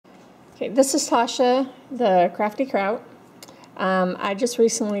Okay, this is Tasha, the Crafty Kraut. I just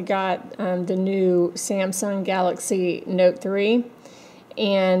recently got the new Samsung Galaxy Note 3,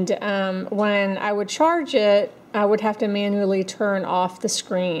 and when I would charge it, I would have to manually turn off the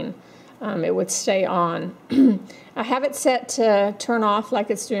screen. It would stay on. I have it set to turn off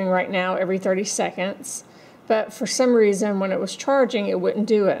like it's doing right now every 30 seconds, but for some reason when it was charging it wouldn't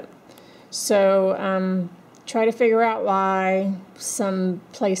do it. So try to figure out why. Some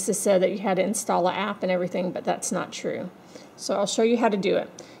places said that you had to install an app and everything, but that's not true. So I'll show you how to do it.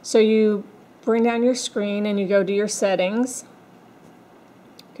 So you bring down your screen and you go to your settings.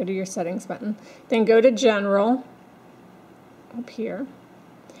 Go to your settings button. Then go to General up here.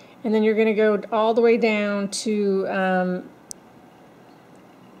 And then you're going to go all the way down to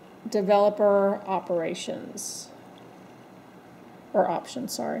Developer Operations. Or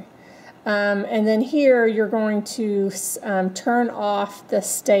Options, sorry. And then here you're going to turn off the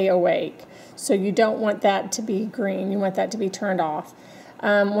Stay Awake. So you don't want that to be green. You want that to be turned off.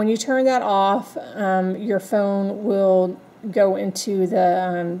 When you turn that off, your phone will go into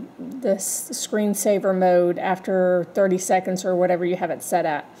the screensaver mode after 30 seconds or whatever you have it set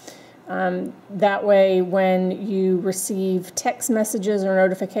at. That way when you receive text messages or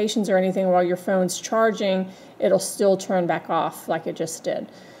notifications or anything while your phone's charging, it'll still turn back off like it just did.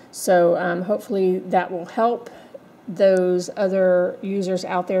 So hopefully that will help those other users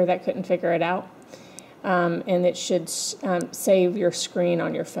out there that couldn't figure it out. And it should save your screen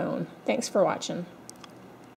on your phone. Thanks for watching.